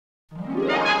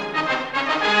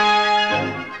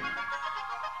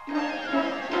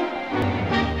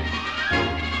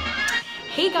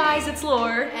guys, it's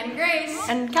Lore. And Grace.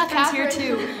 And Catherine's here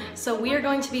too. So we are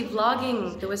going to be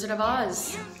vlogging The Wizard of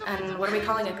Oz. And what are we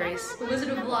calling it, Grace? The Wizard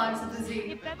of Vlogs with a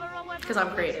Z. Because I'm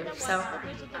creative, so.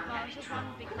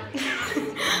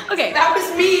 Okay. That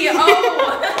was me,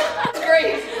 oh! That's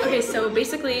great. Okay, so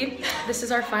basically, this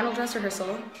is our final dress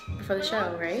rehearsal before the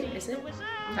show, right? Is it?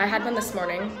 I had one this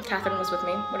morning. Catherine was with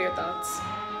me. What are your thoughts?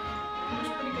 It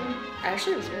was pretty good.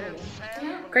 Actually, it was really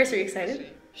good. Grace, are you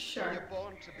excited? Sure.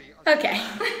 Okay.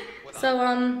 So,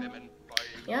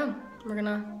 yeah, we're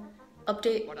gonna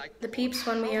update the peeps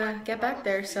when we get back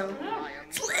there, so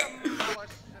it's lit.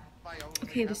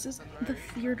 Okay, this is the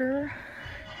theater.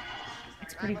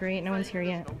 It's pretty great. No one's here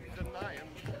yet.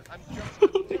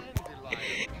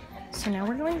 So now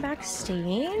we're going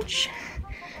backstage.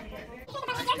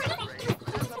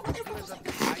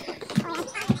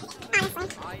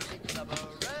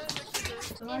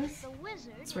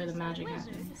 That's where the magic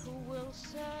happens.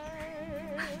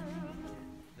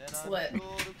 It's lit.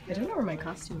 I don't know where my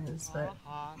costume is, but...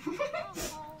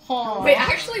 Wait,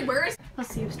 actually, where is... Let's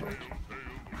see your story.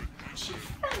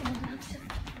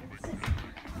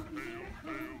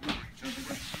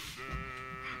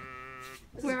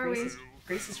 Where are we?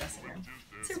 Grace's dressing room.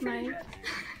 It's mine.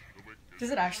 Does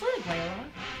it actually like weigh a lot?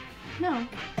 No.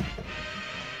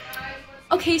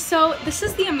 Okay, so this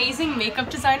is the amazing makeup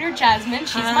designer, Jasmine.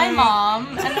 She's my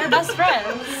mom, and we're best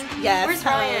friends. Yes. Where's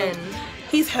Ryan?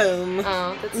 He's home.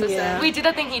 Oh, that's so sad. Wait, do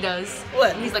that thing he does.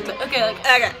 What? He's like, okay, like,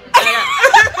 Okay.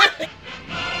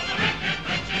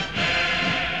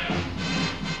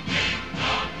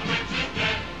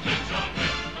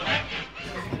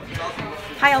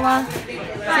 Hi, Ella.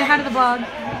 Say hi to the vlog.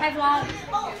 Hi, vlog.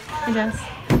 Hey, Jess.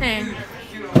 Hey.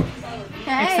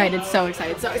 Hey. Excited, so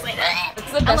excited, so excited.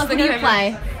 It's the best Ella, who thing do you I've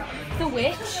play? The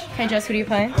witch. Okay, Jess, who do you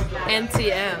play?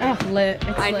 NTM. Oh, lit.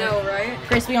 It's I lit. know, right?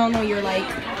 Grace, we all know you're like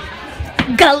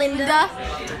Galinda.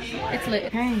 It's lit.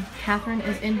 Okay, Catherine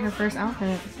is in her first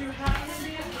outfit.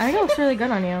 I think it looks really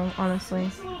good on you, honestly.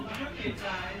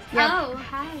 Yep. Oh,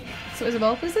 hi. So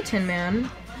Isabella plays the Tin Man.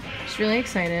 She's really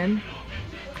excited.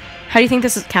 How do you think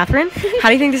this is, Catherine? How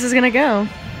do you think this is gonna go?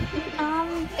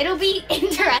 It'll be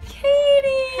interesting.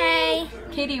 Katie! Hey.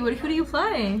 Katie, who do you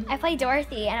play? I play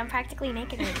Dorothy, and I'm practically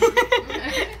naked right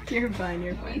You're fine,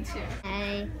 you're fine. now.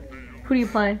 Hey. Who do you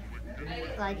play?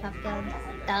 Lollipop Girl.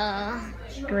 Duh.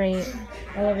 Great.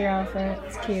 I love your outfit.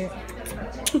 It's cute.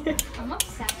 I'm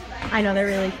upset. I know, they're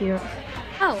really cute.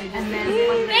 Oh. And then...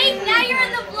 Hey, now you're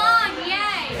in the vlog!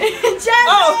 Yay! Jen!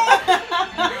 Oh!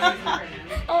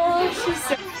 Oh, she's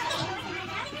so...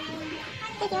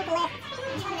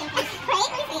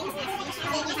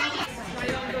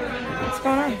 What's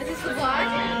going on? Is this the vlog?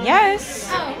 Yes!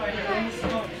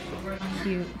 Oh.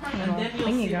 Cute little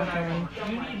thing you got going.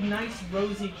 Nice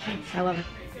rosy cheeks. I love it.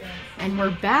 And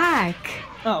we're back!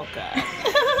 Oh god.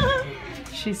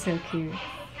 She's so cute.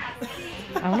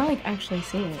 I wanna like actually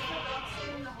see it.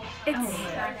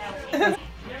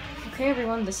 Okay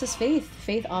everyone, this is Faith.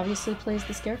 Faith obviously plays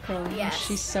the Scarecrow. Yes.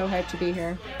 She's so hyped to be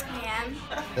here. I am.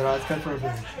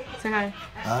 Say hi.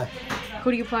 Hi,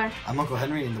 Who do you play? I'm Uncle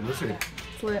Henry and the Wizard.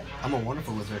 It's lit. I'm a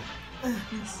wonderful wizard.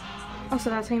 Oh, so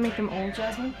that's how you make them old,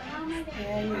 Jasmine?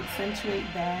 Yeah, you accentuate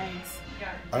bags.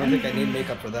 I don't think I need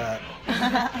makeup for that.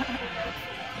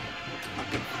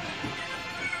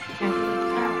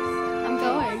 I'm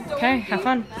going. Okay, have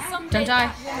fun. Don't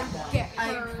die.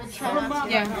 I will try not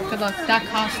to. Yeah, good luck. That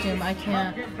costume, I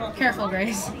can't. Careful,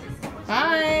 Grace.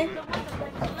 Bye.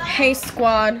 Hey,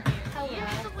 squad.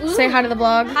 Say hi to the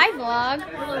vlog. Hi, vlog.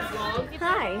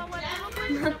 Hi.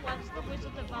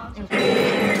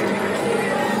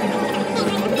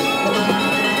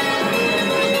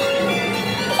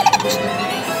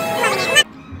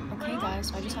 Okay, guys,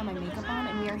 so I just have my makeup on,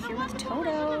 and we are here with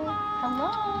Toto. Hello.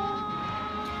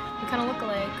 We kind of look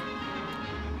alike.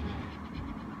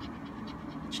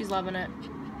 She's loving it.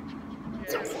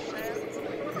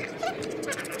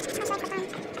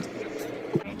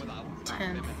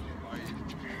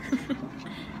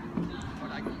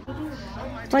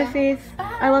 Bye, Faith.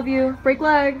 I love you. Break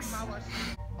legs.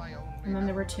 And then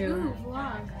there were two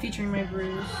featuring my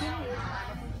bruise.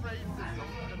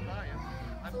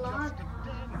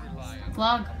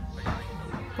 Vlog.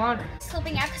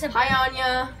 Slipping out because of... Hi,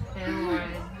 Anya. Hello.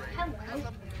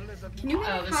 Can you make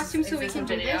a costume so we can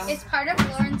do this? It's part of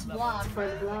Lauren's vlog. For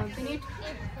the vlog.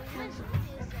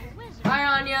 Bye,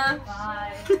 Anya.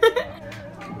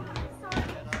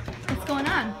 What's going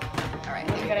on? Alright,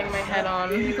 I'm getting my head on.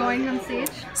 Are you going on stage?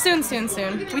 Soon, soon,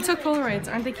 soon. We took Polaroids.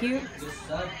 Aren't they cute?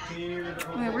 Oh,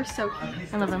 yeah, we're so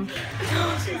cute. I love them.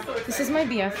 This is my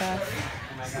BFF.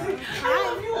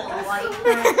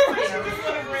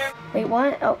 Wait,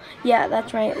 what? Oh, yeah,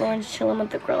 that's right. Lauren's chilling with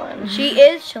the grillin'. She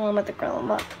is chilling with the grillin'.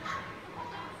 Look.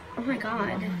 Oh my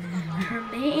god. Her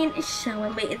mane is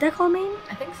showing. Wait, is that called mane?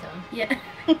 I think so. Yeah.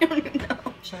 I don't even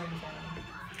know.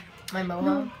 My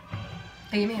mohawk.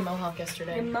 They gave me a mohawk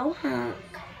yesterday. Your mohawk.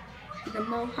 The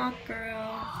mohawk girl.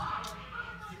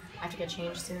 I have to get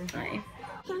changed soon. Bye.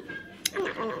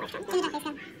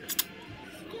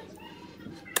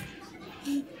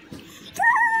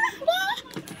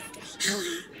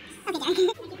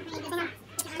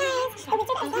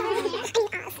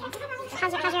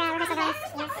 How's your rehearsal going?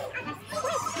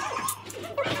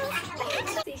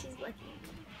 She's lucky.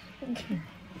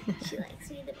 She likes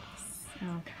me the best.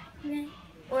 Okay.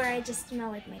 Or I just smell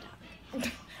like my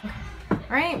dog.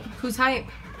 Alright, who's hype?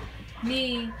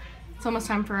 Me. It's almost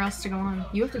time for us to go on.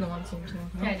 You have to go on soon too.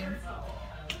 No? Yeah,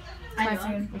 I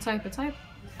do. It's hype. It's hype.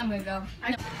 I'm gonna go.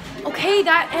 Okay,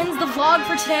 that ends the vlog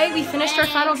for today. We finished our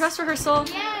final dress rehearsal.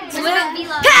 Yay!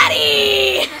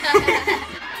 Patty!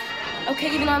 Okay,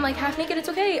 even though I'm like half naked, it's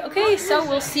okay. Okay, so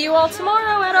we'll see you all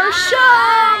tomorrow at our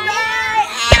show! Yay!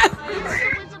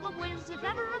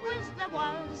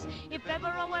 If ever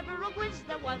a whiz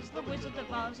there was, the Wizard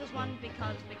of Oz is one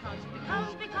because